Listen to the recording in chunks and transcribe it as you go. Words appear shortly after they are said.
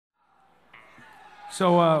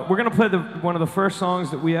So we're gonna play one of the first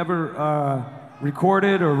songs that we ever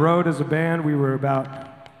recorded or wrote as a band. We were about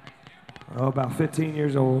 15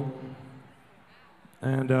 years old,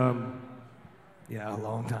 and yeah, a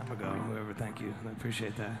long time ago. Whoever, thank you, I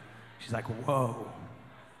appreciate that. She's like, whoa,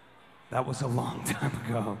 that was a long time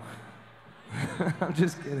ago. I'm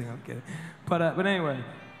just kidding, I'm kidding. But anyway,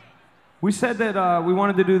 we said that we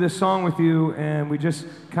wanted to do this song with you, and we just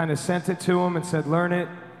kind of sent it to him and said, learn it.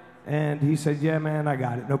 And he said, yeah, man, I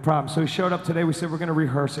got it, no problem. So he showed up today. We said, we're going to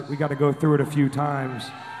rehearse it. We got to go through it a few times.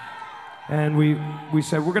 And we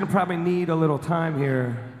said, we're going to probably need a little time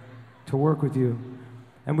here to work with you.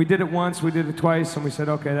 And we did it once, we did it twice, and we said,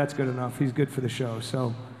 okay, that's good enough. He's good for the show.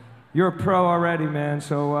 So you're a pro already, man.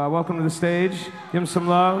 So welcome to the stage. Give him some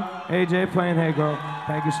love. AJ playing Hey Girl.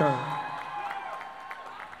 Thank you, sir.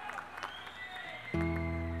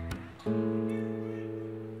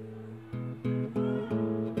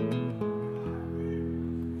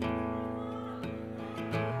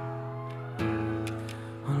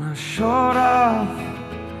 Showed up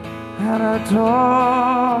at a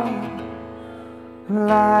door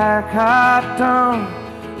like I've done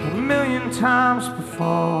a million times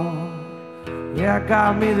before. Yeah,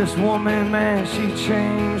 got me this woman, man, she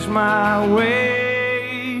changed my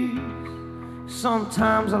ways.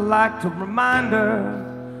 Sometimes I like to remind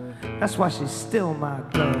her, that's why she's still my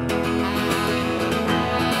girl.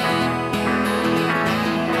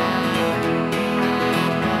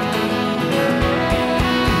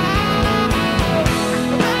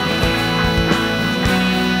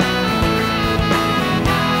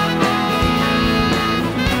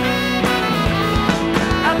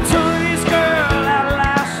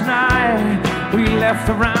 Left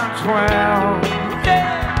around 12. Yeah.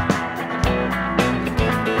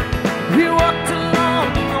 We walked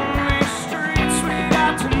along lonely streets, we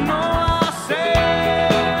got to know ourselves.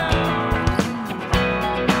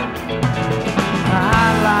 I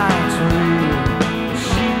like to read,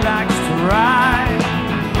 she likes to ride.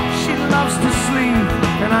 She loves to sleep,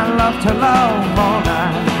 and I love to love all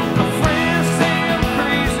night. My friends say I'm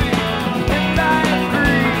crazy, and I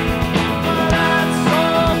agree, but that's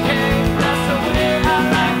okay. That's the way I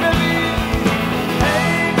like to be.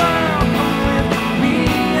 Hey girl, come with me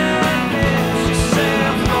and let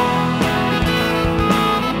yourself go.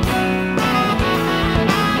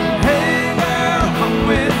 Hey girl, come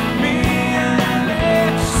with me and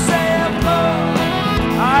let yourself go.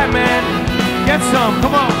 All right, man, get some,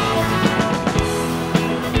 come on.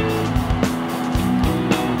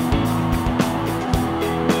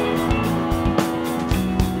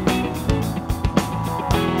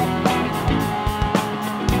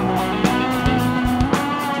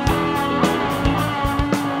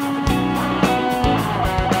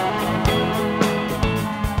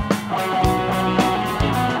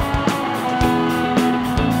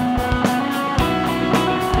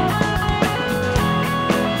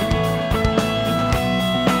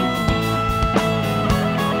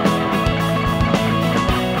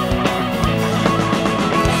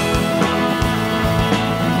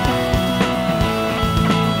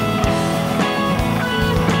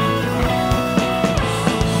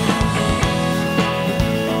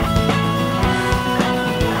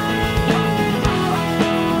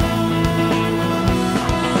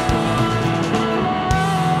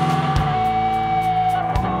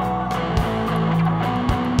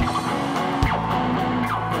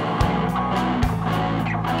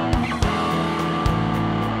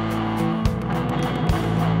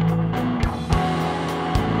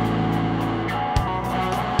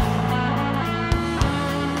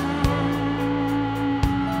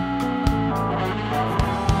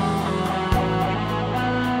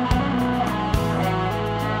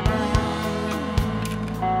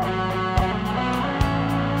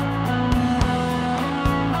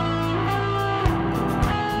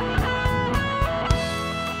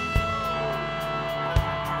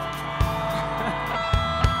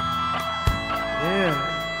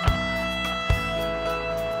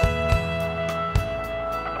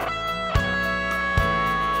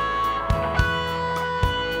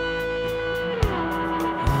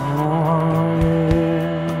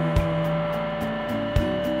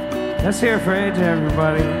 Let's hear it for AJ,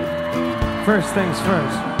 everybody. First things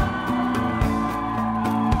first.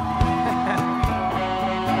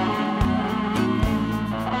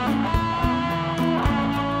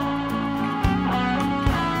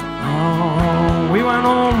 Oh, we went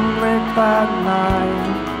home late that night.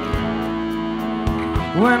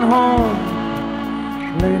 Went home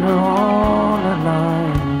later on at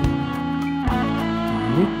night.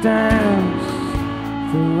 We danced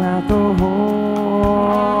throughout the whole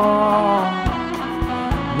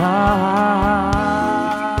night.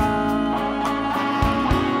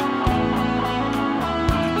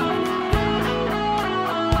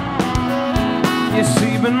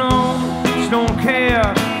 know she don't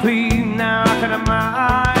care. Please now I can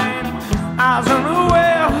mind. I was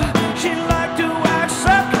unaware she'd like to act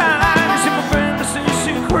so kind. See my friend says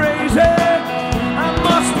she's crazy. I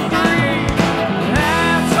must agree.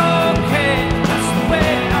 That's okay. That's the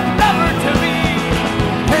way I love her to be.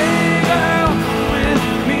 Hey girl, with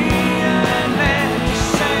me and let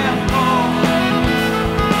yourself go.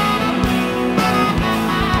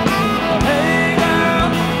 Hey girl,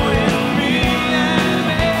 with me and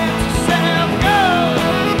let yourself go.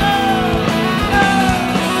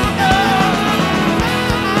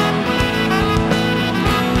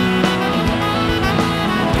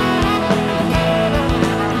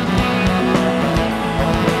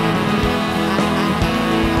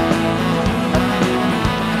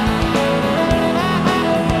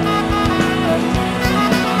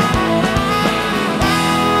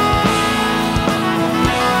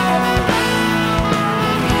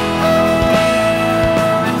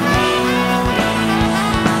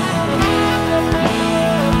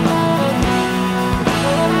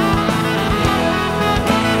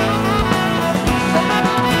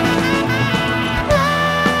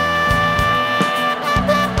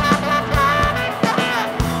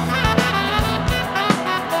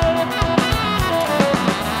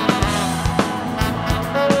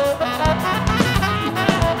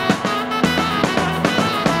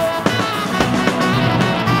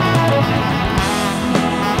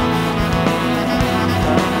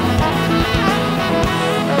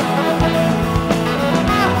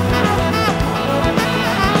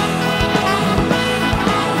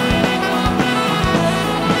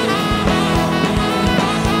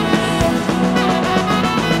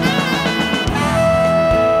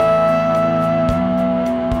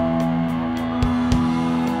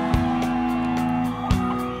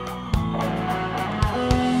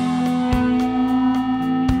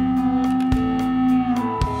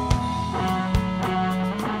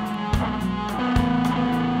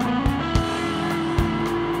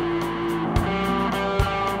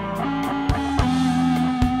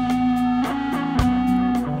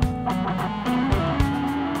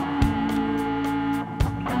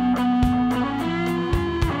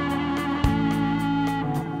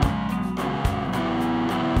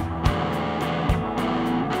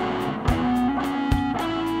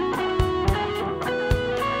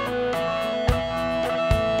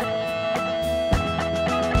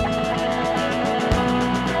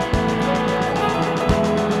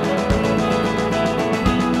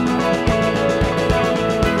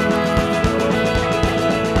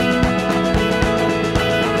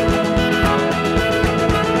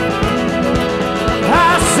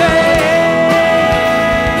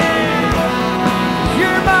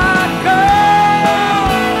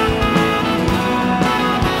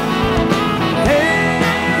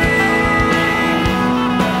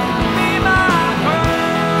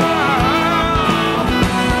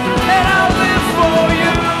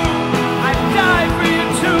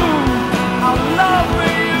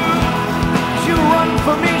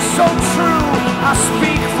 I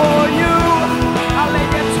speak for you. I'll let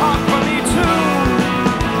you talk for me too.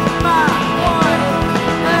 My one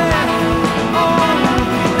and only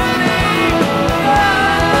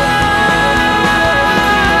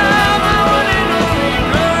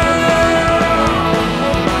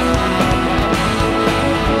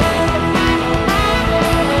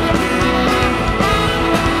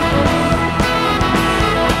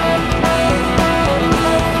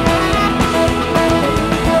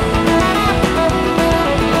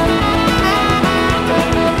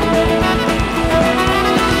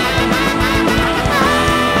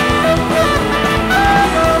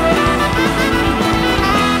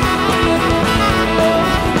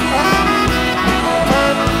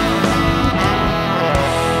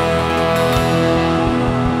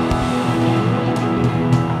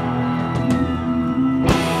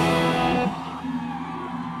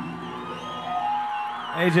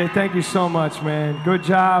AJ, thank you so much, man. Good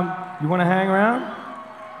job. You want to hang around?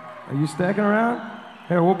 Are you sticking around?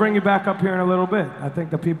 Here, we'll bring you back up here in a little bit. I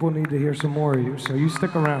think the people need to hear some more of you, so you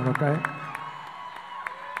stick around, okay?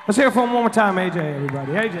 Let's hear it for one more time, AJ,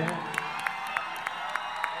 everybody. AJ.